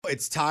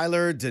It's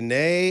Tyler,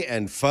 Danae,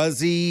 and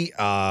Fuzzy.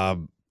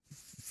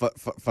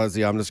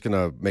 Fuzzy, I'm just going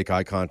to make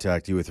eye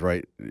contact with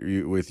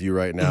you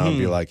right now and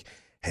be like,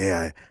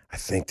 hey, I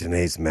think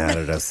Danae's mad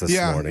at us this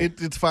morning.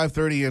 It's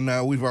 5:30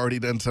 and we've already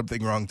done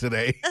something wrong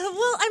today.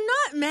 Well, I'm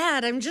not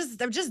mad. I'm just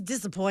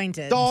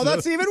disappointed. Oh,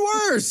 that's even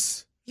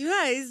worse. You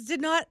guys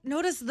did not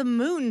notice the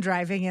moon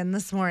driving in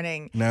this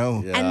morning.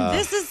 No. Yeah. And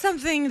this is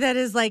something that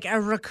is like a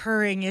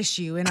recurring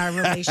issue in our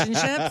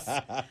relationships.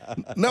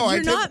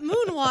 You're not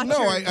moon watchers.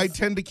 No, I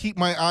tend to keep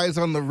my eyes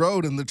on the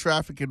road and the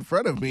traffic in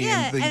front of me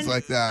and things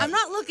like that. I'm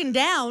not looking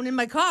down in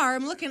my car.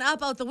 I'm looking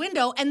up out the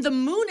window, and the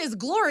moon is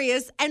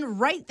glorious and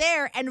right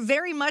there and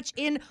very much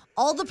in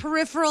all the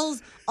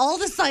peripherals, all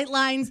the sight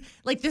lines,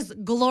 like this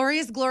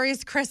glorious,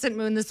 glorious crescent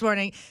moon this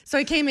morning. So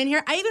I came in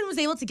here. I even was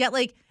able to get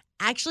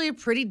actually a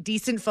pretty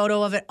decent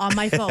photo of it on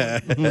my phone,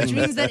 which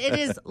means that it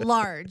is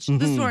large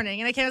this morning.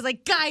 And I was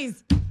like,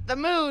 guys, the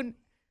moon.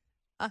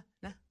 No.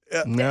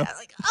 No. I was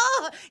like,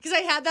 because I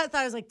had that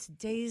thought. I was like,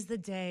 today's the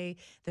day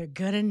they're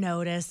going to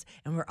notice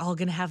and we're all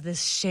going to have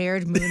this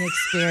shared moon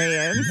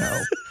experience. No.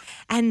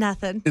 And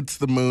nothing. It's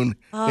the moon.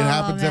 It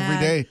happens every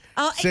day.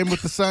 Same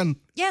with the sun.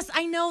 Yes,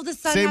 I know the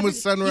sun. Same with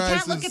sunrises. You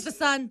can't look at the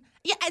sun.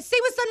 Yeah, same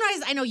with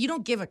sunrise. I know you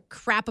don't give a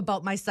crap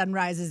about my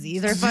sunrises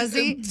either,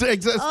 Fuzzy. Then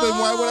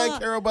why would I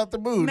care about the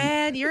moon?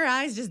 Man, your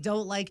eyes just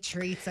don't like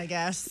treats, I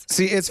guess.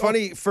 See, it's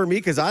funny for me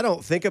because I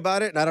don't think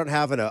about it and I don't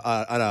have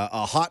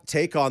a hot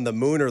take on the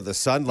moon or the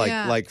sun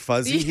like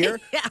Fuzzy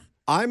here. Yeah.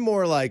 I'm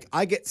more like,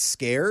 I get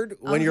scared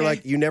when you're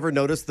like, you never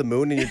noticed the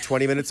moon in your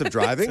 20 minutes of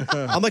driving.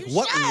 I'm like,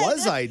 what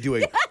was I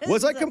doing? Yes.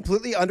 Was I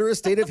completely under a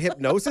state of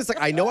hypnosis? Like,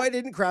 I know I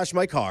didn't crash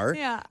my car.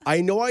 Yeah. I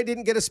know I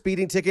didn't get a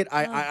speeding ticket.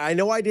 I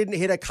know I didn't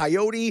hit a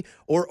coyote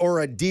or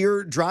a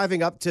deer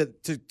driving up to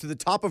the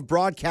top of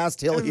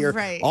Broadcast Hill here,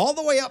 all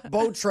the way up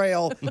Bow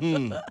Trail.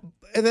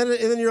 And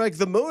then you're like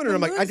the moon, and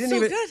I'm like, I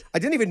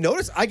didn't even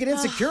notice. I get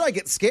insecure. I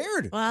get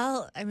scared.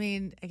 Well, I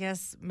mean, I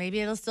guess maybe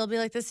it'll still be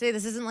like this today.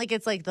 This isn't like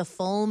it's like the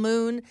full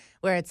moon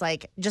where it's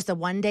like just a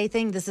one day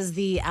thing. This is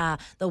the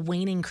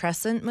waning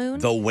crescent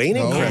moon. The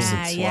waning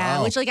crescent. Yeah.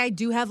 Wow. Which I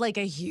do have like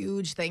a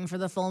huge thing for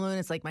the full moon.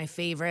 It's like my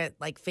favorite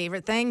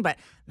thing. But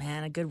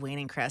man, a good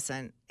waning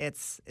crescent, it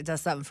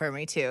does something for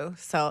me too.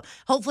 So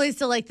hopefully it's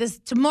still like this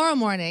tomorrow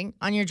morning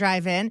on your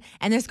drive in,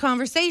 and this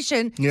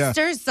conversation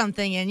stirs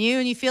something in you,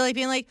 and you feel like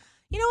being like,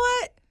 you know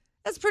what?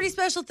 That's a pretty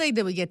special thing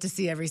that we get to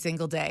see every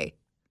single day.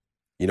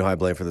 You know who I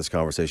blame for this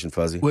conversation,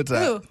 Fuzzy? What's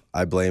that? Who?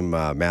 I blame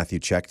Matthew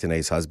Check,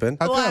 Danae's husband.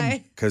 How come?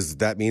 Why? Because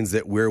that means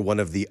that we're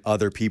one of the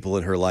other people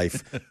in her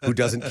life who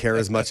doesn't care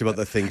as much about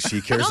the things she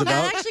cares No,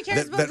 about. Matt actually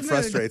cares about that the moon.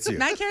 frustrates you.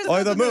 Matt cares Oh,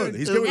 about the the moon. moon.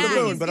 He's good with the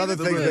moon, he's but good other with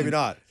the things moon. maybe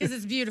not. Because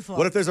it's beautiful.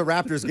 What if there's a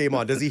Raptors game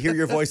on? Does he hear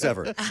your voice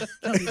ever?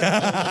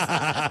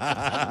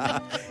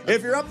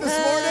 If you're up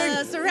this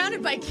morning,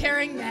 surrounded by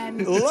caring men.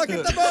 look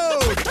at the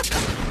moon.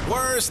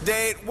 Worst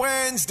Date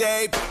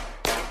Wednesday.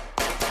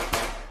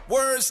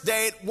 Worst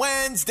Date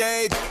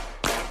Wednesday.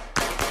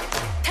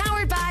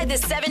 Powered by the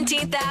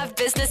 17th Ave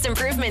Business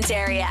Improvement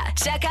Area.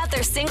 Check out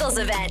their singles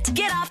event.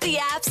 Get off the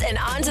apps and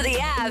onto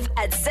the Ave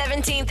at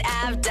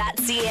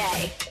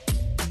 17thave.ca.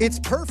 It's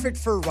perfect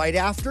for right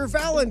after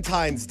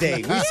Valentine's Day.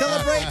 We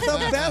celebrate the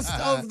best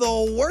of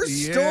the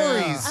worst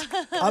stories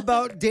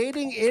about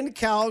dating in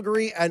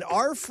Calgary. And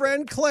our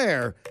friend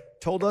Claire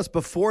told us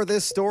before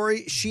this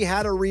story she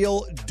had a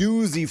real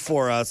doozy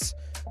for us.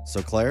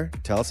 So Claire,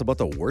 tell us about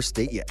the worst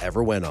date you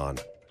ever went on.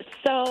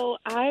 So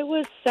I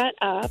was set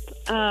up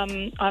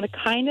on a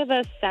kind of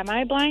a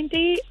semi-blind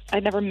date.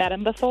 I'd never met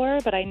him before,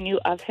 but I knew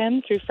of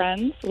him through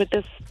friends with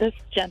this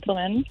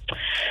gentleman.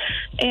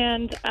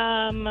 And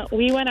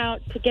we went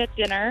out to get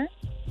dinner,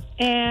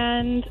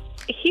 and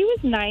he was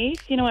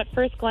nice. You know, at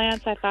first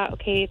glance, I thought,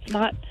 okay, he's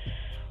not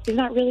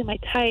really my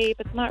type.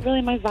 It's not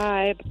really my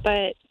vibe,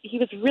 but he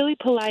was really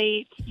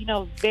polite, you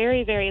know,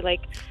 very, very,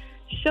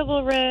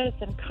 chivalrous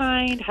and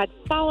kind, had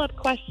follow-up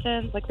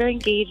questions, very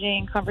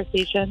engaging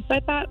conversation. So I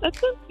thought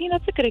that's a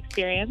good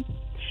experience.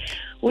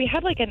 We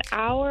had an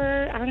hour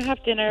and a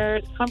half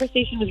dinner. The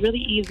conversation was really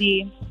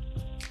easy.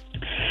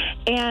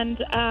 And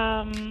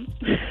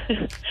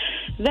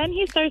then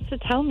he starts to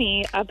tell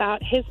me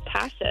about his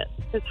passions,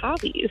 his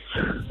hobbies.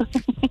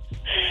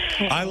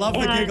 I love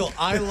the giggle.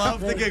 I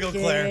love the giggle,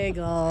 Claire.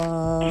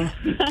 Giggle.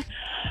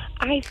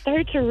 I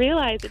started to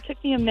realize, it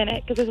took me a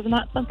minute because this is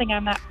not something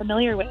I'm that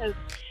familiar with,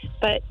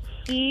 but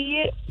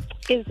he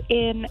is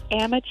an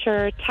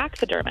amateur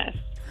taxidermist.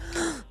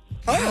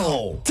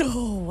 Oh.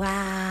 Oh,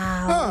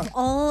 wow.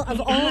 Of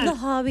all the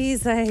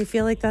hobbies, I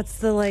feel like that's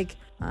the, I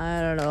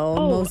don't know,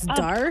 most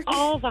dark.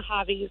 All the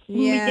hobbies.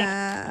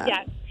 Yeah.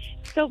 Yes.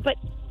 So, but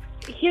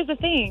here's the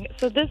thing.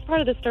 So this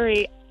part of the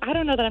story, I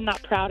don't know that I'm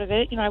not proud of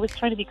it. You know, I was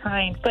trying to be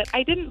kind, but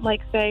I didn't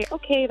say,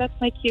 okay, that's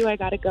my cue, I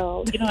gotta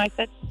go. You know, I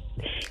said,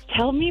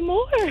 tell me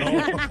more.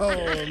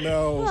 Oh,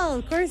 no. Well,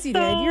 of course you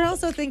did. You're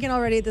also thinking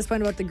already at this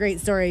point about the great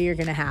story you're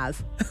going to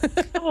have.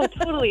 Oh,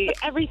 totally.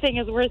 Everything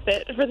is worth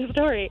it for the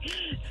story.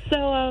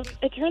 So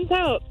it turns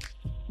out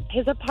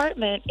his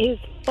apartment is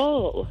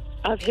full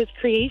of his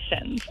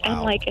creations.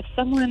 Wow. And if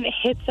someone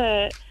hits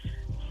a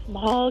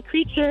small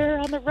creature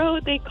on the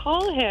road, they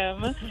call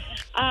him.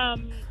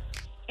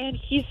 And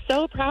he's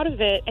so proud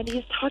of it. And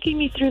he's talking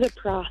me through the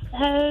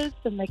process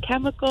and the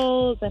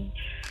chemicals and,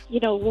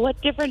 what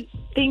different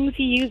things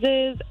he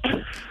uses.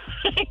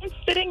 I'm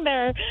sitting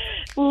there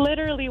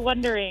literally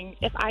wondering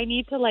if I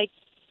need to,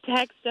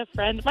 text a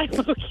friend my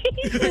location.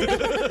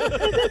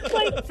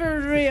 It's For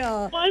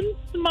real. one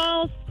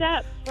small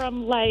step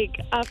from,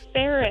 a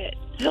ferret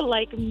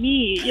to,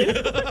 me.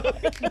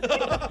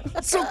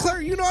 So,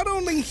 Claire, you not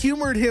only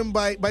humored him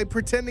by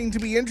pretending to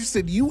be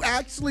interested, you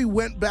actually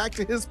went back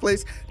to his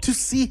place to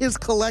see his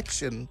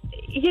collection.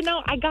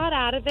 I got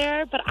out of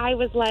there, but I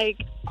was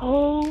like,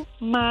 oh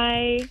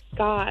my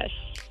gosh.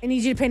 I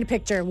need you to paint a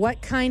picture.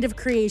 What kind of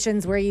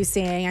creations were you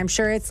seeing? I'm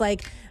sure it's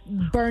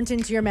burnt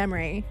into your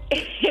memory.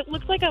 It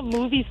looks like a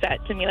movie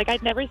set to me.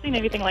 I'd never seen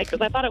anything like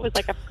this. I thought it was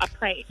a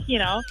prank,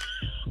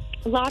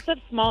 Lots of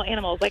small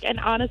animals. And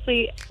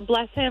honestly,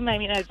 bless him. I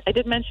mean, I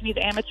did mention he's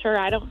amateur.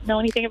 I don't know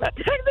anything about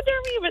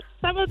taxidermy, but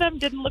some of them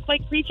didn't look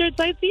like creatures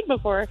I'd seen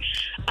before.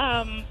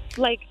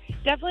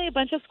 Definitely a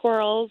bunch of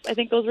squirrels. I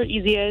think those were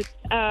easiest.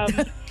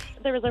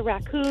 There was a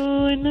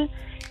raccoon.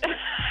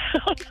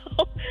 Oh,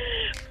 no.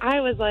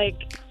 I was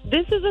like,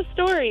 this is a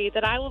story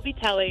that I will be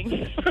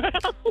telling for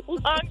a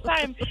long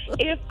time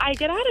if I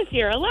get out of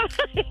here alive.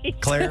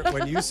 Claire,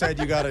 when you said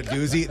you got a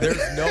doozy, there's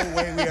no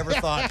way we ever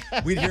thought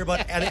we'd hear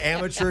about an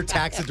amateur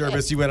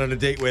taxidermist you went on a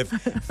date with.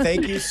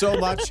 Thank you so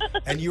much,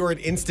 and you are an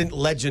instant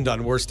legend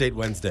on Worst Date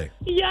Wednesday.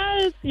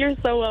 Yes, you're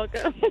so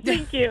welcome.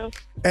 Thank you.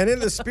 And in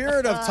the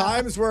spirit of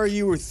times where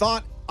you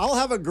thought, I'll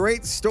have a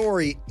great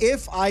story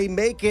if I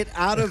make it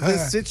out of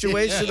this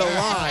situation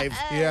alive.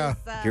 Yeah.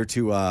 Here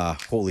to,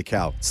 holy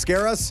cow,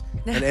 scare us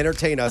and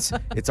entertain us.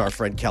 It's our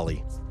friend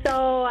Kelly.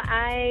 So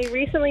I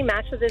recently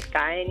matched with this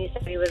guy, and he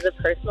said he was a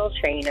personal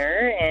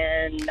trainer,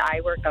 and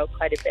I work out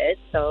quite a bit.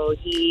 So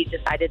he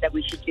decided that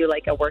we should do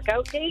a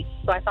workout date.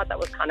 So I thought that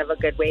was kind of a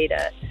good way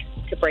to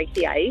break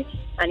the ice.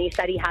 And he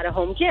said he had a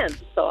home gym.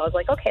 So I was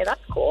like, okay,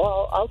 that's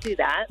cool. I'll do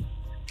that.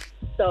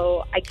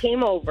 So I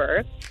came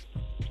over.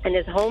 And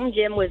his home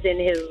gym was in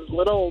his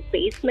little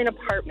basement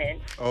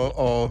apartment.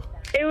 Uh-oh.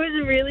 It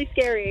was really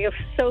scary. It was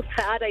so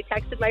sad. I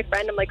texted my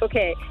friend. I'm like,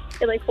 okay,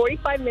 in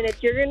 45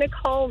 minutes, you're going to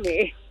call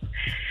me.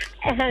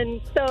 And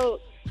so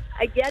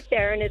I get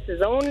there, and it's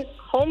his own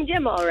home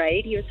gym, all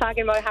right. He was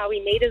talking about how he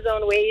made his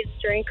own weights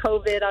during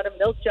COVID out of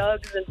milk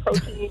jugs and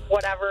protein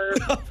whatever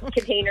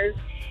containers.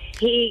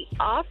 He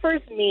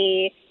offers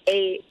me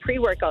a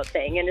pre-workout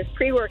thing, and his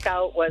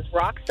pre-workout was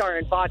Rockstar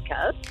and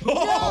vodka.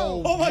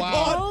 Oh my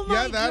God. Oh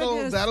my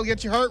goodness. That'll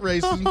get your heart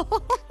racing.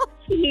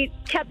 He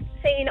kept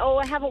saying,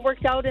 I haven't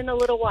worked out in a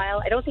little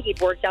while. I don't think he'd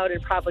worked out in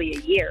probably a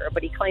year,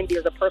 but he claimed he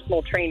was a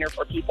personal trainer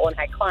for people and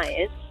had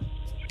clients.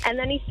 And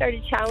then he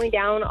started chowing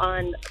down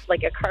on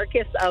a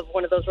carcass of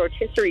one of those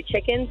rotisserie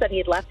chickens that he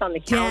had left on the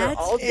counter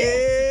all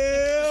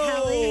day.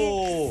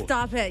 Kelly,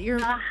 stop it.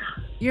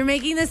 You're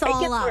making this It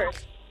all gets up.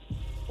 worse.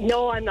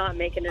 No, I'm not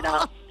making it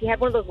up. He had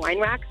one of those wine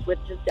racks with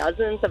just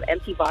dozens of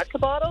empty vodka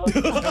bottles.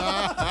 And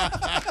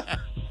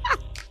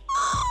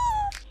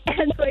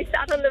so I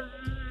sat on the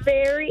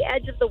very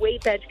edge of the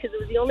weight bench because it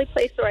was the only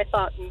place where I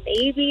thought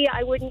maybe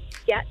I wouldn't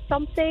get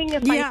something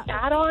if I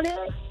sat on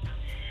it.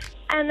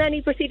 And then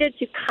he proceeded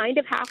to kind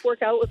of half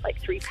work out with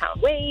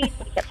 3-pound weights.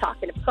 He kept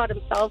talking about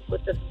himself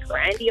with this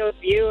grandiose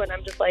view. And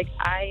I'm just like,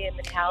 I am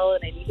in hell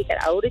and I need to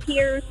get out of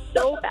here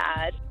so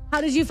bad. How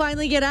did you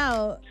finally get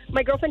out?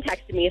 My girlfriend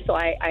texted me, so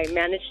I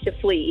managed to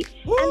flee.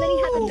 Woo! And then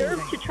he had the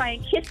nerve to try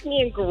and kiss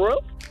me and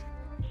grope.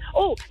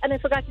 Oh, and I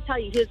forgot to tell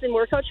you, he was in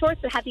workout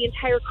shorts that had the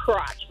entire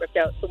crotch ripped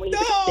out. So when he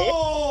would sit,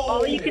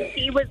 all you could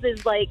see was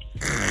his,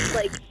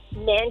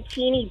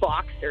 Mancini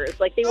boxers.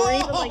 They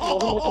weren't even,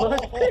 normal.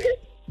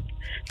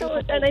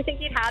 So, and I think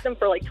he'd had them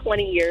for,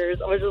 20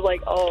 years. I was just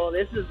like, oh,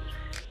 this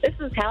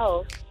is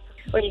hell.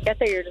 When you get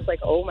there, you're just like,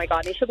 oh, my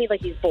God. And he showed me,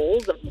 these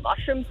bowls of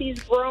mushrooms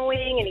he's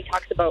growing, and he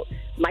talks about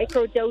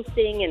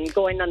microdosing and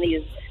going on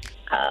these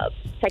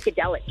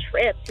psychedelic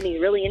trips, and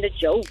he's really into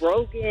Joe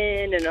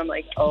Rogan, and I'm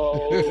like,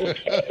 oh,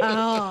 okay.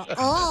 Oh,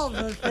 all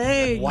the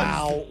things.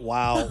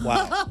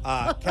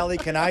 Wow. Kelly,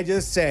 can I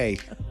just say,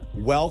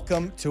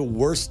 welcome to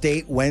Worst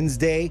Date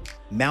Wednesday,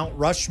 Mount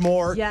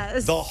Rushmore,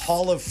 yes. The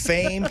Hall of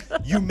Fame.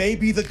 You may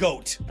be the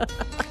GOAT.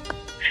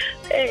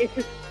 Hey,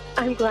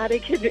 I'm glad I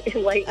could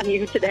enlighten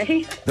you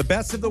today. The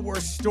best of the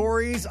worst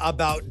stories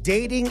about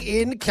dating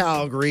in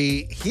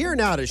Calgary. Here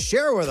now to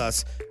share with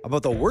us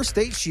about the worst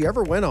date she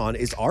ever went on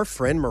is our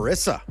friend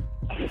Marissa.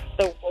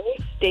 The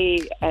worst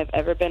date I've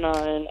ever been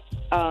on,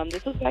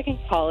 this was back in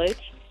college.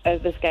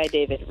 This guy,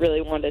 David,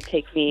 really wanted to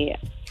take me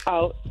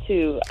out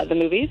to the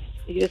movies.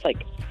 He just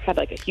had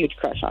a huge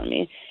crush on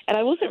me. And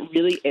I wasn't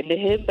really into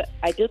him, but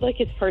I did like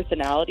his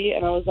personality.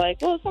 And I was like,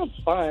 well, it sounds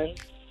fun.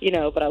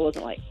 But I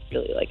wasn't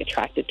really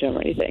attracted to him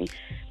or anything.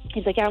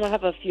 He's like, yeah, I'm going to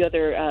have a few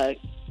other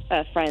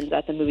friends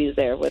at the movies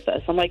there with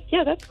us. I'm like,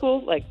 yeah, that's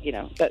cool.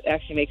 That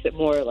actually makes it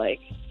more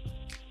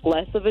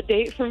less of a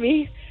date for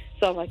me.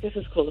 So I'm like, this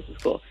is cool.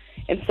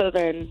 And so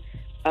then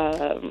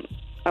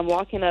I'm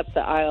walking up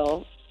the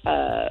aisle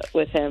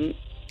with him,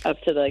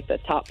 up to like the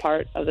top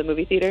part of the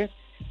movie theater.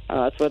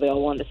 That's where they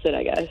all wanted to sit,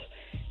 I guess.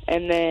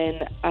 And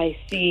then I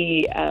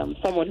see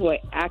someone who I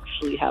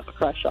actually have a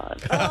crush on.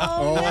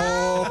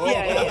 Oh, no.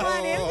 Yeah. Come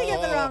on, him to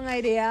get the wrong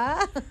idea.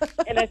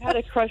 And I've had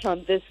a crush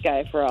on this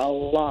guy for a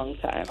long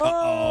time.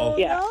 Oh,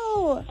 Yeah.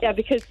 no. Yeah,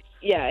 because,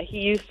 he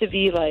used to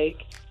be,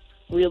 like,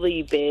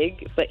 really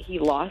big, but he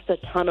lost a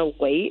ton of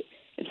weight.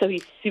 And so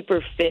he's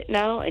super fit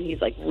now, and he's,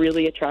 like,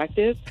 really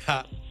attractive.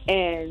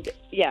 And,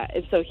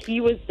 and so he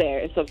was there.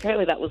 And so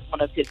apparently that was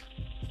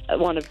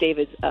one of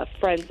David's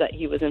friends that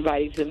he was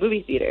inviting to the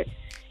movie theater.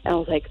 And I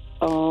was like,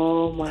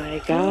 oh,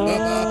 my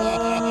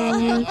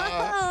God.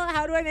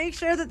 How do I make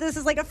sure that this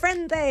is like a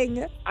friend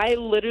thing? I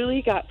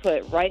literally got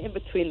put right in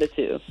between the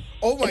two.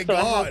 Oh, my And so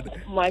I God.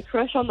 have my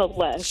crush on the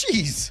left,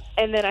 Jeez.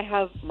 and then I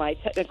have my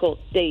technical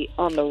date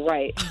on the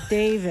right.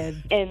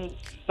 David. And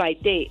my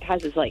date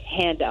has his, like,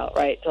 hand out,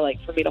 right, to,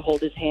 like, for me to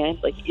hold his hand.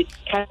 Like, it's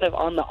kind of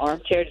on the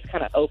armchair, just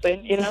kind of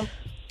open, kind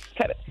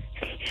of.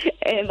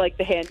 And, like,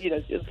 the hand,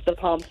 it's the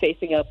palm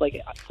facing up. Like,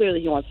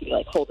 clearly he wants me to,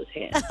 like, hold his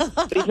hand.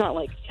 But he's not,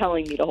 like,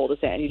 telling me to hold his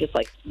hand. He's just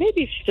like,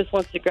 maybe she just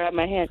wants to grab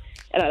my hand.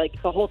 And I,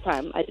 like, the whole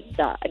time, I did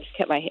not. I just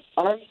kept my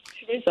arms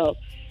to myself.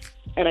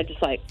 And I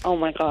just, like, oh,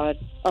 my God.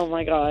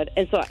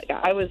 And so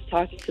I was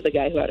talking to the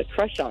guy who I had a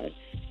crush on,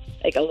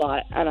 like, a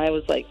lot. And I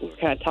was, like, we were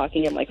kind of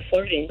talking and, like,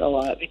 flirting a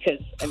lot because,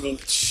 I mean,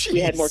 we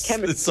had more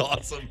chemistry. That's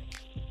awesome.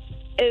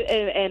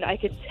 And I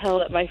could tell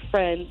that my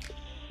friend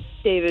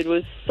David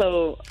was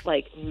so,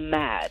 like,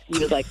 mad. He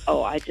was like,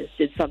 oh, I just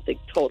did something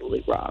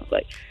totally wrong.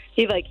 Like,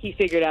 he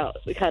figured out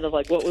kind of,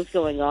 like, what was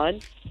going on.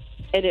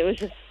 And it was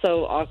just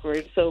so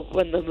awkward. So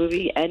when the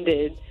movie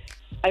ended,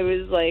 I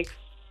was, like,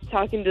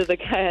 talking to the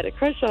guy I had a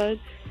crush on.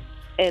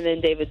 And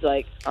then David's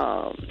like,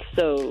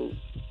 so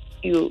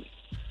you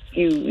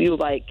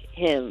like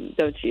him,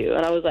 don't you?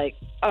 And I was like,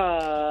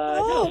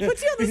 Oh, no.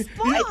 put you on the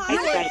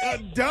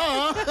spot.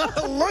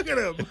 Duh. Look at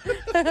him.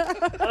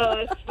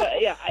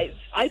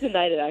 I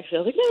denied it, actually.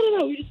 I was like,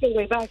 no, we just go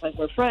way back. Like,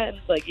 we're friends.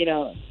 Like,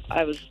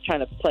 I was just trying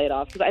to play it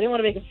off because I didn't want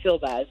to make him feel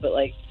bad. But,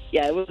 like,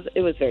 yeah,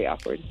 it was very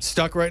awkward.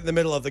 Stuck right in the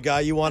middle of the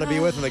guy you want to be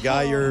with and the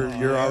guy you're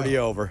already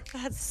over.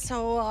 That's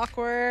so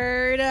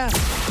awkward.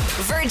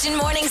 Virgin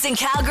Mornings in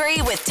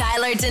Calgary with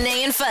Tyler,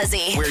 Danae, and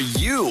Fuzzy. Where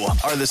you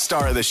are the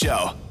star of the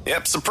show.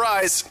 Yep,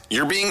 surprise.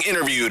 You're being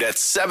interviewed at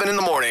 7 in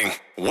the morning.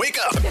 Wake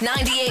up.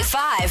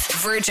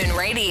 98.5 Virgin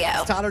Radio.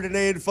 Tyler,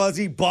 Danae, and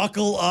Fuzzy,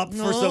 buckle up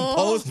for some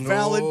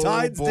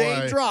post-Valentine's Oh,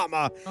 Day boy.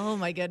 drama. Oh,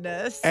 my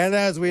goodness. And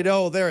as we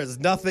know, there is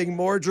nothing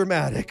more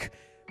dramatic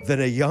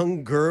than a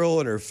young girl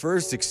in her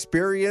first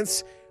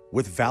experience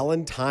with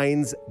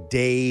Valentine's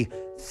Day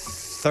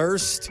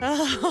thirst.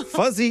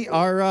 Fuzzy,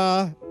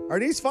 our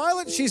niece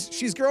Violet,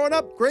 she's growing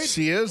up. Great.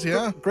 She is,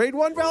 yeah. Grade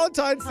 1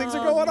 Valentine's. Things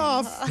are going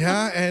off.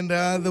 Yeah, and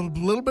the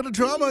little bit of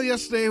drama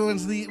yesterday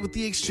was with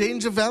the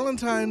exchange of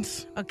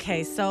Valentines.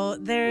 Okay, so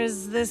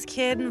there's this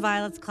kid in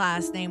Violet's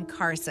class named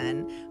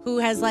Carson who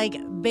has, like,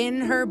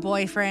 been her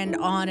boyfriend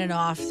on and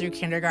off through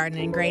kindergarten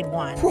in grade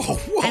 1. Whoa.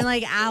 And,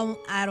 like,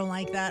 I don't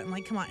like that. I'm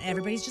like, come on,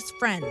 everybody's just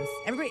friends.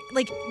 Everybody,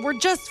 like, we're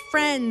just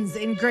friends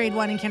in grade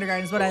 1 in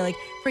kindergarten is what I, like,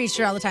 preach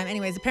here all the time.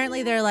 Anyways,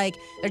 apparently they're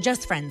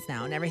just friends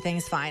now and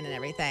everything's fine and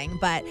everything.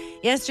 But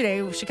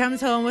yesterday she comes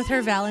home with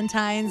her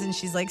Valentines and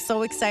she's, like,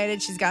 so excited.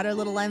 She's got her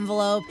little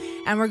envelope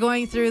and we're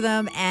going through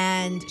them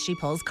and she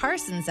pulls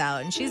Carson's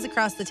out and she's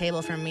across the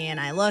table from me and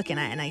I look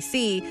and I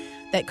see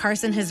that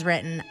Carson has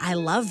written, I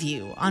love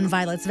you on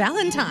Violet's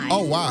Valentine.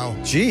 Oh, wow.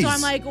 Jeez. So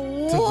I'm like,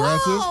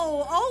 aggressive.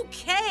 whoa,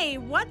 okay,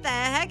 what the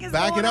heck is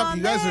Back going it up. on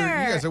You guys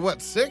there? are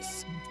what,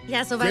 6?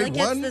 Yeah, so grade Violet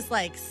gets 1? this,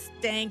 like,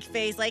 stank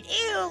face, like,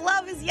 ew,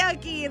 love is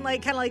yucky, and,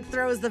 like, kind of, like,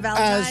 throws the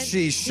Valentine. As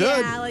she should.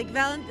 Yeah, like,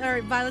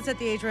 Violet's at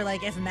the age where,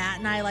 like, if Matt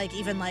and I, like,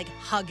 even, like,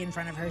 hug in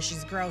front of her,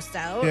 she's grossed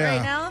out Yeah.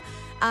 right now.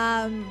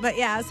 But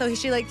yeah, so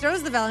she, like,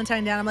 throws the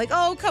Valentine down. I'm like,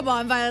 oh, come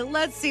on, Violet,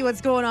 let's see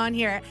what's going on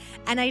here.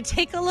 And I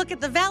take a look at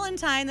the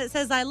Valentine that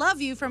says, I love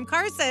you from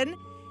Carson,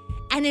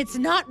 and it's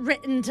not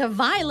written to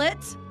Violet.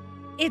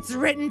 It's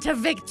written to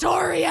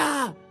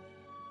Victoria.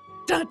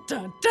 Dun,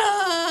 dun,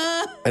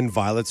 dun. And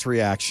Violet's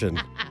reaction.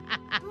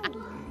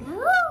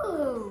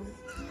 Oh,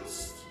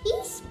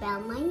 he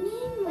spelled my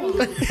name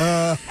wrong.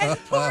 And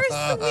poor,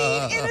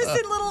 sweet,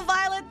 innocent little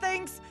Violet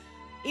thinks,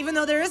 even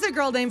though there is a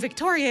girl named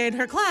Victoria in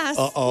her class,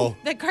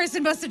 that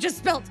Carson must have just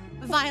spelled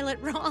Violet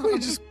wrong. We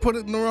just put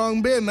it in the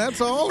wrong bin. That's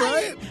all,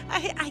 right?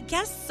 I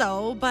guess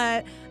so,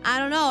 but I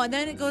don't know. And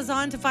then it goes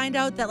on to find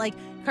out that, like,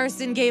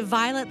 Carson gave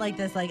Violet, like,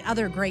 this, like,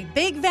 other great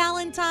big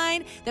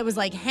Valentine that was,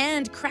 like,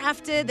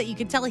 handcrafted that you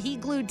could tell he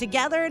glued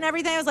together and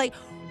everything. I was like,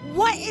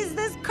 what is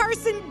this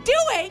Carson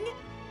doing?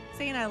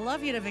 Saying I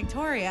love you to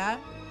Victoria,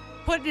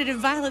 putting it in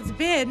Violet's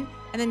bin,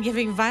 and then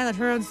giving Violet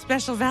her own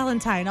special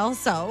Valentine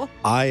also.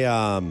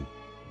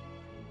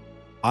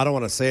 I don't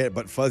want to say it,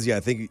 but Fuzzy,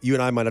 I think you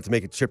and I might have to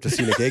make a trip to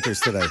Scenic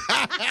Acres today.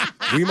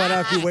 we might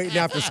have to be waiting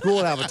after school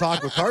and have a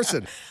talk with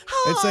Carson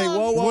and say,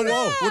 whoa, whoa,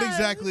 whoa. What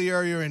exactly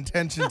are your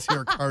intentions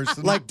here,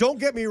 Carson? Like, don't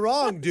get me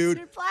wrong, dude.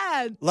 Your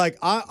plan. Like,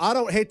 I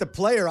don't hate the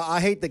player. I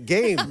hate the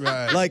game.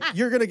 Right. Like,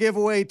 you're going to give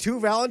away 2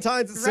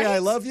 Valentines and say I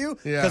love you?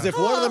 Yeah. Because if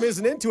one of them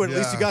isn't into it, at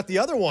least you got the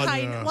other one.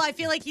 Well, I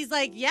feel like he's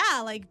like,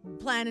 like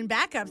planning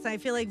backups. I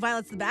feel like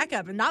Violet's the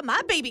backup and not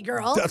my baby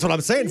girl. That's what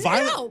I'm saying.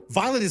 No.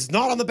 Violet is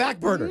not on the back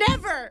burner.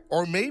 Never.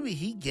 Or maybe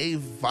he gave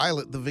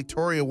Violet the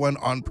Victoria one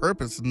on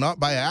purpose, not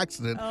by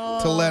accident,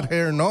 to let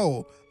her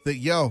know that,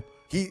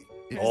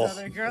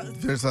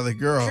 there's other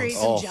girls. Create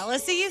some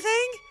jealousy, you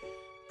think?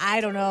 I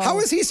don't know. How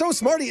is he so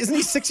smart? Isn't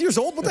he 6 years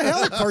old? What the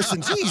hell,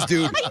 Carson? Jeez,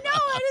 dude. I know.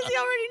 How does he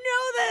already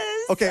know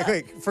this?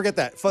 Okay, forget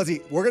that.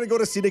 Fuzzy, we're going to go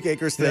to Scenic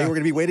Acres today. Yeah. We're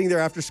going to be waiting there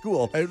after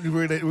school.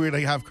 We're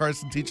gonna have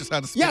Carson teach us how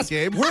to spit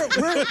game. We're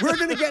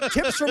going to get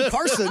tips from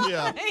Carson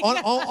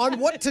on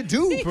what to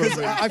do because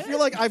I feel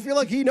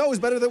like he knows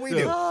better than we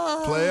do.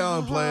 Play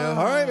on.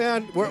 All right,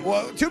 man.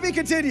 To be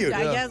continued.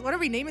 I guess. What are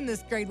we naming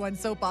this grade 1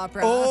 soap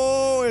opera?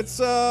 Oh, it's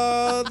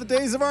the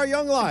days of our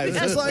young lives,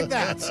 just like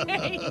that.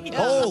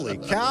 Holy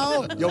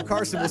cow. Yo,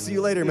 Carson, we'll see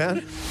you later, man.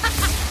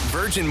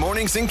 Virgin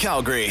Mornings in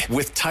Calgary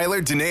with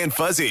Tyler, Danae, and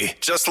Fuzzy.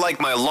 Just like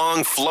my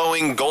long,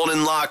 flowing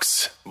golden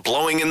locks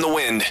blowing in the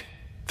wind.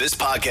 This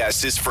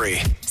podcast is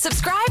free.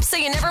 Subscribe so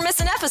you never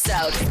miss an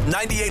episode.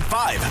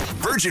 98.5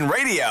 Virgin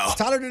Radio.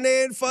 Tyler,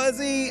 Danae, and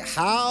Fuzzy,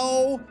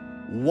 how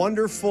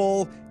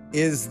wonderful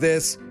is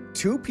this?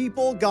 2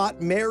 people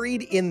got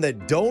married in the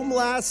Dome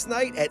last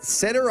night at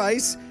Center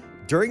Ice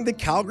during the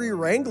Calgary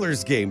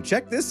Wranglers game.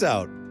 Check this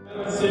out.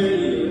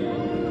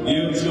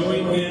 You have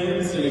joined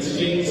hands and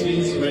exchanged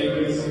these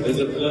rings as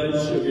a pledge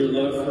of your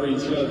love for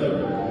each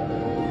other.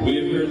 We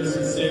have heard the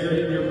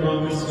sincerity of your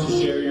promise to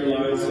share your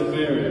lives in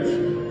marriage.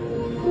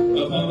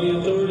 Upon the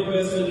authority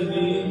vested in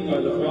me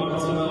by the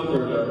province of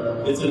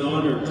Alberta, it's an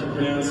honor to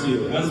pronounce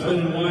you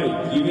husband and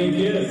wife. You may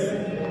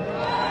kiss.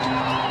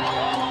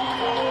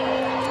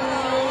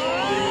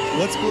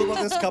 What's cool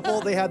about this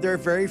couple? They had their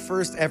very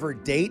first ever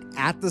date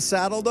at the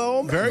Saddle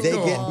Dome. Very they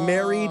cool. get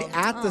married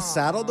at the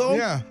Saddle Dome.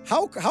 Yeah.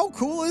 How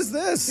cool is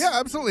this? Yeah,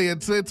 absolutely.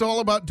 It's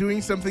all about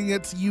doing something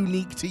that's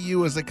unique to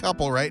you as a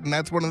couple, right? And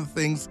that's one of the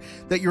things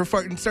that you're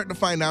starting to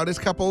find out is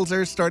couples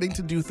are starting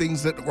to do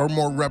things that are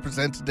more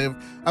representative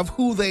of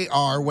who they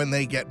are when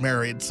they get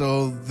married.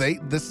 So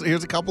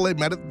here's a couple they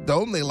met at the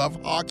Dome. They love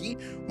hockey.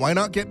 Why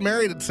not get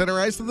married at Center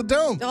Ice of the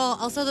Dome? Oh,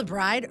 also the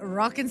bride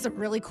rocking some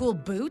really cool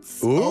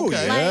boots. Ooh,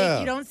 Okay. yeah. Like,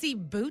 you don't see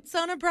boots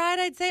on a bride,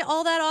 I'd say,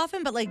 all that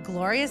often, but like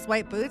glorious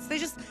white boots. They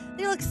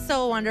look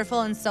so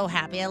wonderful and so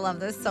happy. I love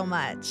this so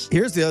much.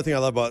 Here's the other thing I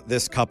love about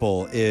this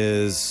couple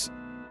is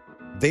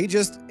they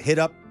just hit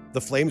up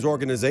the Flames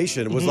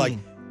organization. It was like,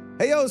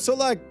 hey, yo, so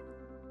like,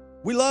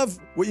 we love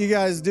what you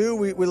guys do.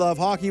 We love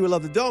hockey. We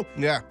love the Dome.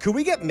 Yeah. Could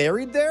we get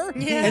married there?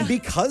 Yeah. And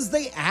because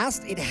they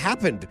asked, it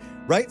happened,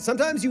 right?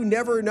 Sometimes you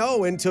never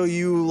know until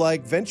you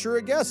like venture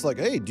a guess. Like,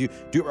 hey,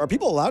 are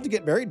people allowed to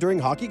get married during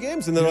hockey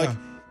games? And they're like,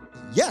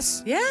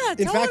 yes. Yeah,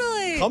 In totally.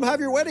 fact, come have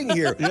your wedding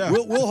here.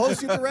 We'll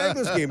host you at the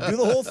Wranglers game. Do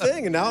the whole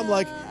thing. And now I'm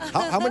like,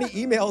 how many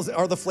emails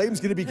are the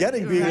Flames going to be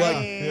getting being like,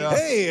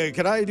 hey,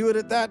 can I do it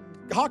at that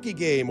hockey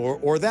game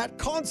or that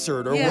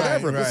concert or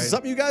whatever? If this is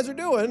something you guys are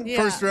doing. Yeah.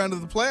 First round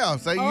of the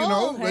playoffs. Hey,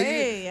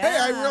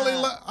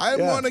 I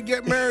want to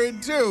get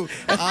married too.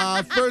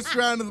 First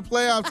round of the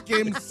playoffs,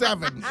 game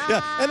 7.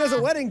 Yeah, and as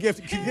a wedding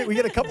gift, we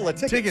get a couple of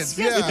tickets.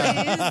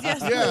 Yes,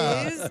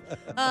 please.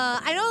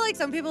 I know, like,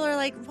 some people are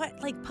like,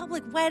 what, like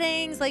public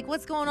weddings? Like,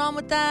 what's going on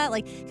with that?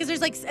 Like, because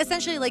there's like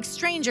essentially like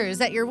strangers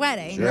at your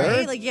wedding,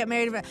 right? Like, you get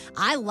married.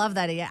 I love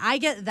that idea. I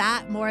get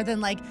that more than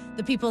like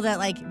the people that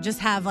like just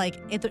have like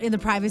in the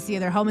privacy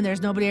of their home and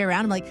there's nobody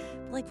around. I'm like,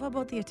 what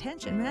about the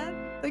attention,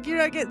 man? Like, you're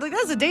not getting, like,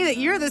 that's the day that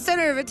you're the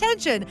center of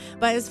attention.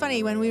 But it's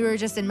funny, when we were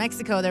just in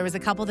Mexico, there was a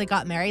couple that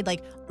got married,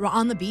 like,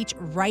 on the beach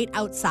right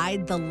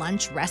outside the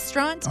lunch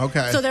restaurant.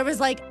 Okay. So there was,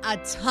 like, a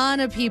ton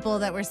of people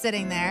that were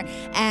sitting there.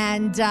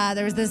 And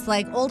there was this,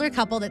 like, older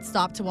couple that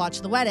stopped to watch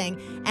the wedding.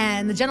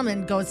 And the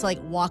gentleman goes to, like,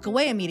 walk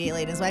away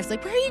immediately. And his wife's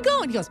like, where are you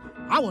going? He goes,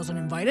 I wasn't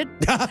invited.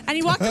 And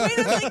he walked away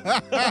and I was like,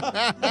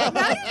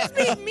 now you just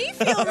made me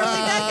feel really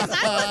bad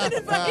because I wasn't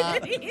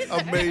invited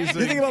either. Amazing.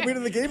 You think about being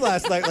in the game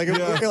last night, like, if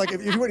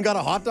you went and got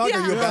a hot dog,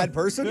 are you a bad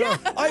person? Yeah.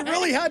 I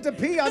really had to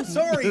pee. I'm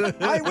sorry.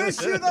 I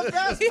wish you the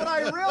best, but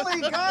I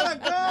really gotta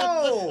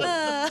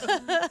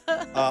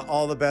go.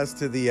 All the best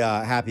to the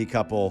happy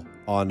couple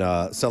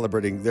on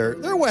celebrating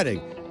their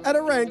wedding at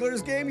a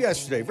Wranglers game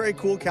yesterday. Very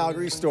cool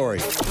Calgary story.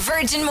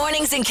 Virgin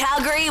Mornings in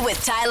Calgary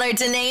with Tyler,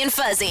 Danae, and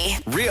Fuzzy.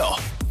 Real,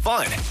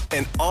 fun,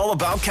 and all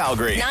about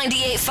Calgary.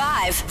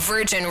 98.5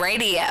 Virgin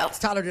Radio. It's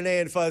Tyler, Danae,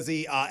 and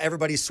Fuzzy.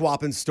 Everybody's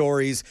swapping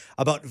stories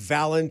about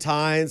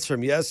Valentine's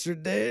from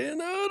yesterday,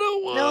 and I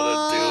don't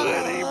want to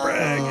do any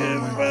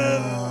bragging,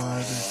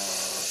 but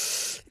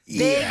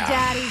Big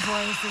Daddy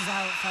voice is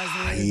out,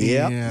 Fuzzy.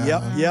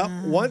 Yep.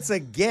 Once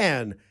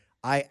again,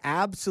 I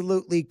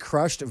absolutely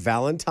crushed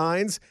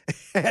Valentine's,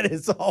 and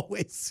it's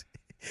always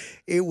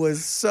It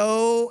was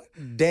so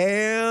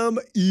damn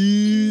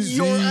easy.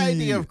 Your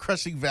idea of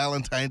crushing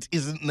Valentine's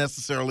isn't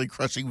necessarily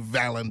crushing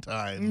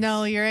Valentine's.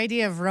 No, your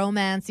idea of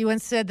romance. You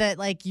once said that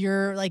like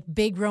your like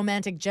big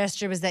romantic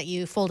gesture was that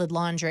you folded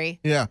laundry.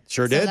 Yeah.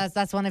 Sure So did.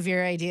 that's one of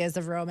your ideas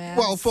of romance.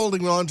 Well,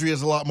 folding laundry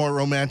is a lot more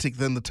romantic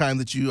than the time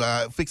that you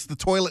fixed the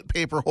toilet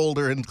paper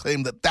holder and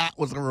claimed that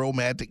was a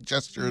romantic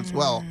gesture as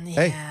well.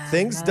 Hey,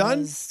 things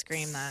done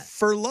Scream that.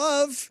 for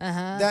love.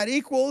 That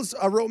equals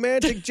a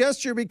romantic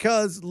gesture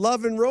because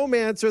love and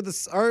romance are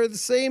the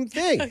same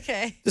thing.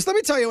 Okay. Just let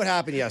me tell you what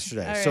happened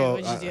yesterday. All right, so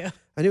what'd you do?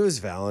 I knew it was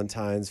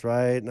Valentine's,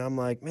 right? And I'm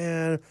like,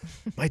 man,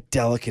 my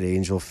delicate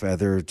angel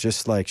feather,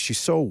 just like she's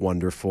so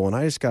wonderful, and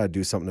I just got to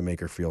do something to make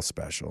her feel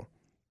special.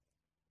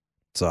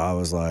 So I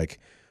was like,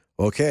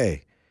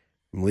 okay,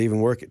 I'm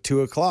leaving work at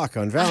 2:00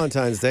 on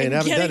Valentine's Day and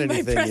haven't done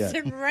anything my yet.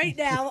 present right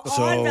now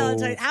So- on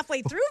Valentine's,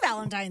 halfway through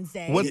Valentine's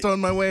Day. What's on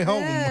my way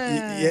home?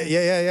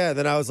 Yeah.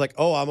 Then I was like,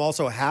 oh, I'm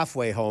also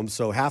halfway home,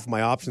 so half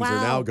my options are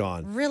now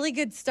gone. Really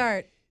good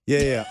start.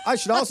 Yeah. I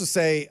should also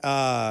say,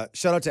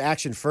 shout out to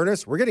Action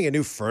Furnace. We're getting a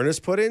new furnace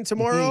put in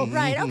tomorrow.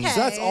 Right, okay. So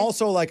that's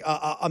also like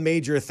a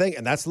major thing.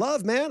 And that's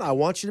love, man. I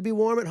want you to be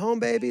warm at home,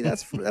 baby.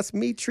 That's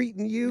me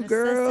treating you,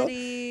 girl.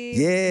 Necessity,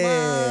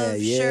 Yeah.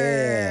 love, Yeah.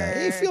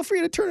 sure. Hey, feel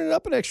free to turn it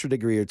up an extra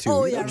degree or two.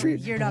 Oh, You know, yeah,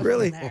 you're not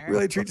really, going there.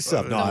 really treat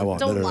yourself. No, I won't.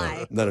 don't no.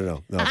 lie.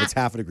 No. If it's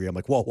half a degree, I'm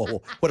like, whoa.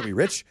 What are we,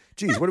 rich?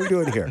 Geez, what are we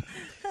doing here?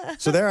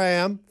 So there I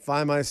am,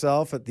 find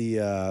myself at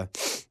the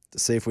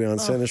Safeway on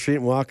Center Street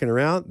and walking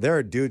around. There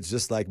are dudes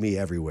just like me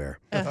everywhere.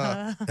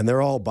 And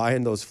they're all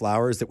buying those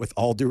flowers that, with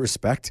all due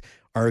respect,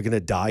 are going to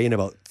die in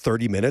about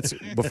 30 minutes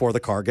before the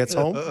car gets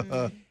home.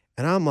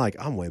 And I'm like,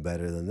 I'm way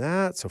better than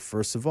that. So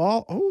first of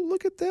all, oh,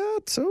 look at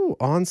that. So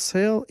on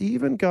sale,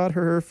 even got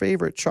her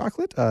favorite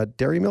chocolate,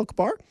 Dairy Milk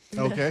bar.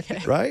 Okay.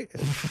 Right?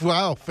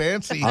 Wow,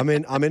 fancy. I'm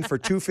in for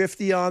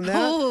 $2.50 on that.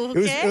 Oh,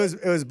 okay.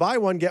 It was buy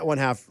one, get one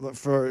half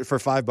for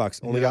 $5.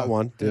 Only got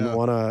one. Didn't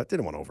want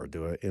to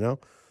overdo it, you know?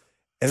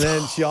 And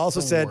then she also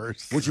said,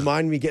 worst. would you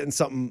mind me getting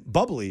something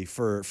bubbly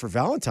for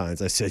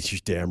Valentine's? I said,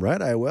 you're damn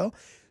right I will.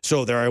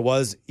 So there I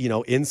was, in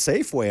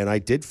Safeway, and I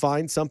did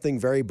find something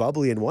very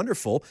bubbly and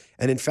wonderful.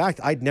 And in fact,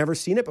 I'd never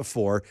seen it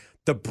before.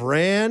 The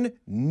brand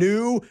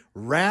new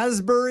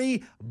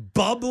raspberry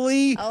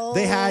bubbly.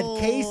 They had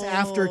case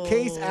after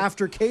case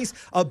after case,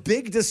 a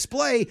big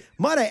display.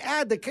 Might I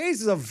add, the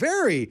case is a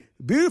very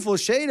beautiful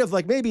shade of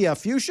like maybe a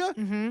fuchsia.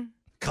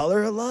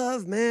 Color of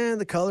love, man,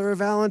 the color of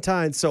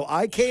Valentine's. So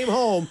I came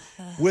home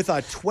with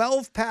a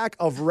 12-pack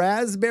of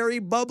raspberry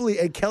bubbly,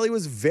 and Kelly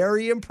was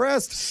very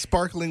impressed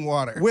Sparkling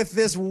water. with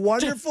this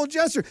wonderful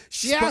gesture.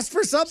 She asked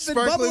for something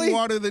Sparkling bubbly.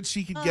 water that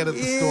she could get at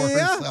the store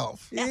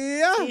herself.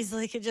 Yeah.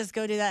 Easily could just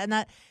go do that. And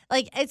that,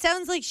 like, it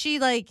sounds like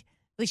she's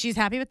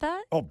happy with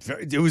that. Oh,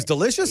 it was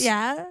delicious.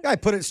 Yeah. I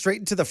put it straight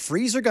into the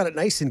freezer, got it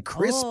nice and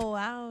crisp. Oh,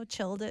 wow.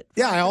 Chilled it.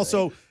 Yeah, I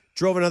also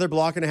drove another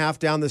block and a half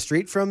down the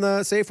street from the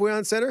Safeway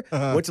on Center.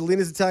 Went to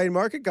Lena's Italian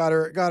Market, got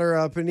her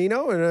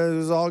panino, and it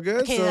was all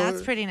good. Okay, so,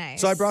 that's pretty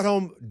nice. So I brought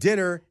home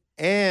dinner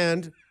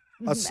and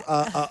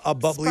a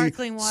bubbly,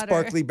 Sparkling water.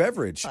 sparkly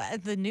beverage.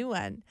 The new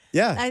one.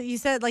 Yeah. You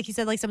said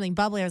something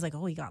bubbly. I was like,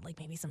 oh, you got like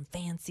maybe some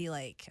fancy,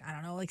 like, I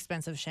don't know,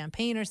 expensive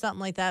champagne or something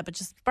like that, but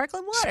just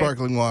sparkling water.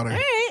 Sparkling water. All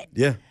right.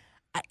 Yeah.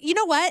 You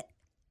know what?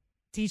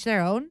 Teach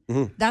their own.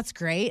 Mhm. That's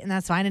great, and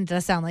that's fine. And it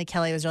does sound like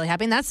Kelly was really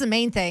happy, and that's the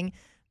main thing,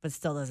 but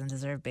still doesn't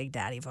deserve Big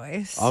Daddy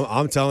voice.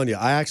 I'm telling you,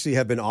 I actually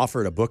have been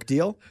offered a book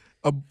deal.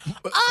 Okay.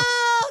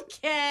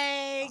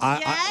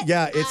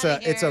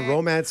 It's a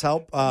romance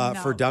help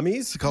for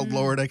dummies. It's called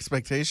Lowered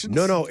Expectations.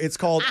 No, it's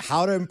called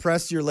How to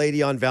Impress Your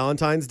Lady on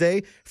Valentine's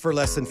Day for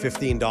less than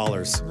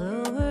 $15.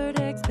 Lowered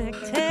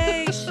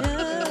expectations.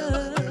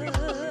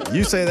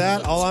 You say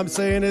that, all I'm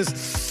saying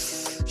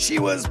is she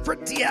was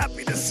pretty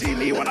happy to see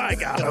me when I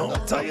got home.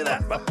 I'll tell you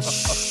that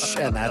much.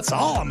 And that's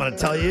all I'm going to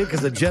tell you,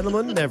 because a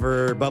gentleman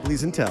never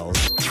bubblies and tells.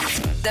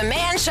 The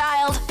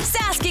man-child,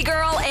 Sasky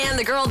girl, and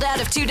the girl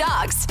dad of 2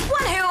 dogs.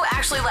 One who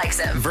actually likes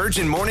him.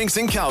 Virgin Mornings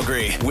in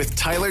Calgary with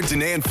Tyler,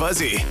 Danae, and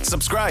Fuzzy.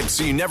 Subscribe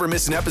so you never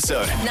miss an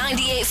episode.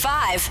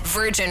 98.5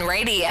 Virgin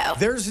Radio.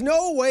 There's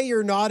no way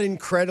you're not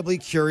incredibly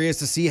curious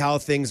to see how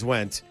things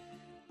went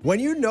when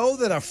you know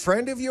that a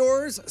friend of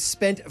yours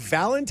spent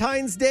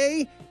Valentine's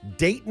Day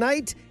date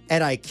night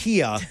at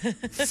IKEA.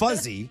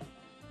 Fuzzy,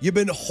 you've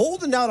been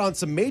holding out on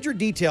some major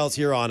details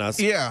here on us.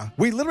 Yeah.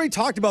 We literally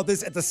talked about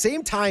this at the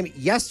same time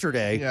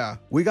yesterday. Yeah.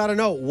 We got to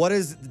know, what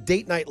is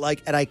date night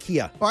like at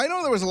IKEA? Well, I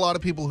know there was a lot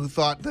of people who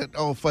thought that,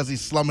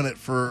 Fuzzy's slumming it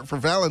for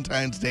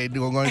Valentine's Day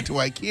going to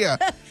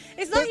IKEA.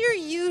 It's not your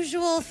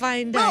usual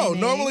fine No,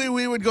 dining. normally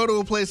we would go to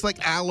a place like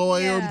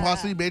Alloy or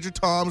possibly Major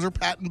Tom's or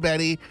Pat and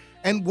Betty,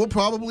 and we'll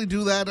probably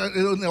do that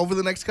over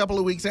the next couple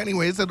of weeks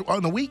anyways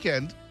on the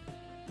weekend.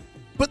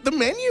 But the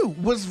menu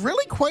was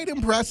really quite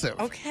impressive.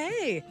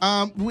 Okay.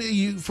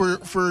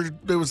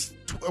 There was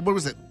what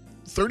was it,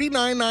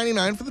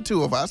 $39.99 for the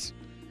two of us,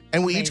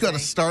 and we each got a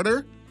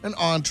starter, an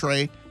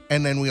entree,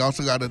 and then we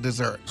also got a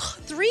dessert.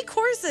 3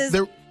 courses.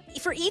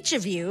 for each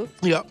of you,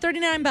 Yep.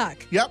 $39.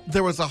 Yep,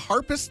 there was a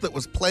harpist that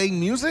was playing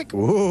music.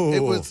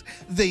 Ooh.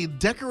 They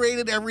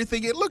decorated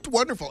everything. It looked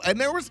wonderful. And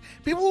there was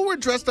people who were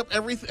dressed up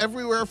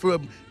everywhere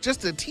from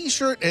just a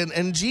t-shirt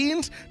and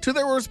jeans to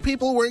there was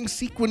people wearing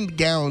sequined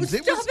gowns.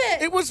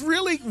 It was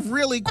really,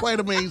 really quite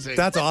amazing.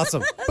 That's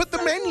awesome. But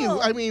the menu,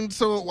 I mean,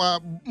 so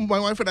my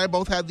wife and I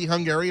both had the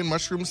Hungarian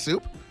mushroom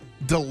soup.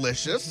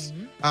 Delicious.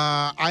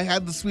 I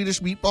had the Swedish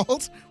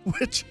meatballs,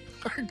 which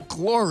are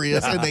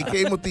glorious, and they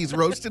came with these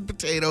roasted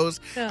potatoes,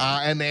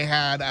 and they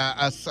had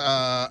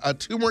a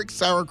turmeric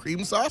sour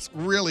cream sauce,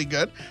 really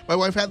good. My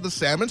wife had the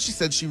salmon. She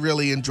said she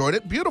really enjoyed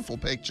it. Beautiful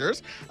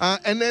pictures.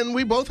 And then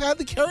we both had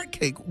the carrot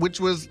cake,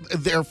 which was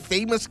their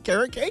famous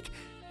carrot cake.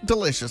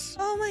 Delicious.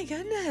 Oh my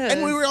goodness.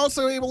 And we were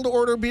also able to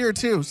order beer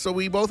too. So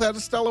we both had a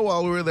Stella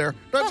while we were there.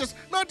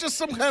 Not just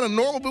some kind of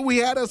normal, but we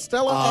had a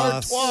Stella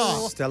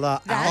Artois.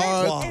 Stella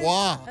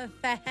Artois.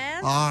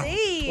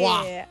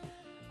 Fancy.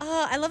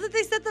 I love that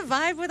they set the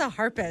vibe with a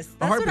harpist.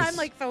 That's what I'm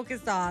like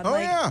focused on. Oh,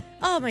 like, yeah.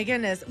 Oh my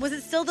goodness. Was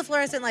it still the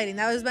fluorescent lighting?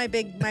 That was my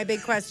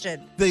big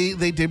question. They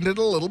dimmed it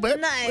a little bit.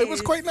 Nice. It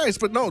was quite nice,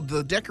 but no,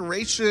 the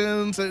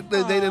decorations, they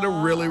did a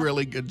really,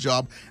 really good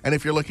job. And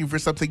if you're looking for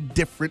something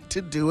different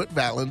to do at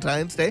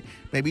Valentine's Day,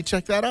 maybe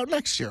check that out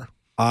next year.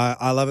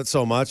 I love it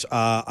so much.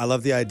 I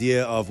love the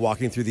idea of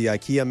walking through the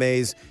IKEA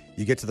maze.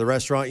 You get to the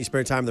restaurant, you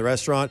spend time in the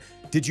restaurant.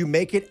 Did you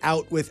make it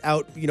out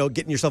without,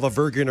 getting yourself a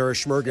Virgin or a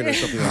Schmergen or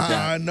something like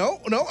that? No.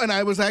 And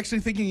I was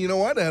actually thinking, you know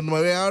what? On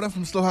my way out, if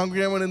I'm still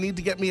hungry, I'm going to need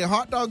to get me a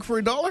hot dog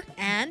for $1.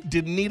 And?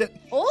 Didn't need it.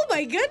 Oh, my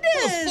I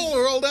goodness. was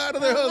full rolled out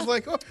of there. I was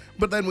like, oh.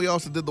 But then we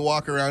also did the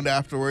walk around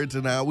afterwards,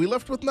 and we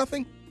left with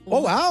nothing.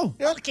 Oh, wow.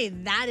 Yeah. Okay,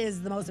 that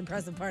is the most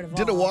impressive part of all.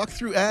 Did a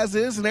walkthrough as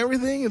is and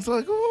everything. It's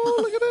like, oh,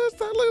 look at this.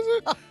 That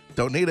looks it.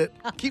 Don't need it.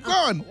 Keep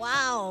going.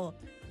 Wow.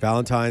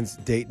 Valentine's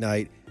date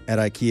night at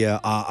IKEA.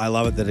 I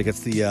love it that it gets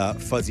the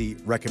fuzzy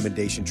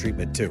recommendation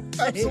treatment, too.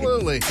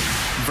 Absolutely.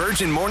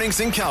 Virgin Mornings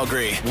in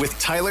Calgary with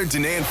Tyler,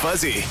 Danae, and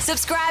Fuzzy.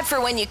 Subscribe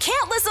for when you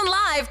can't listen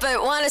live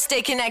but want to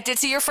stay connected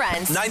to your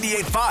friends.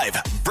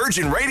 98.5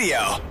 Virgin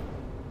Radio.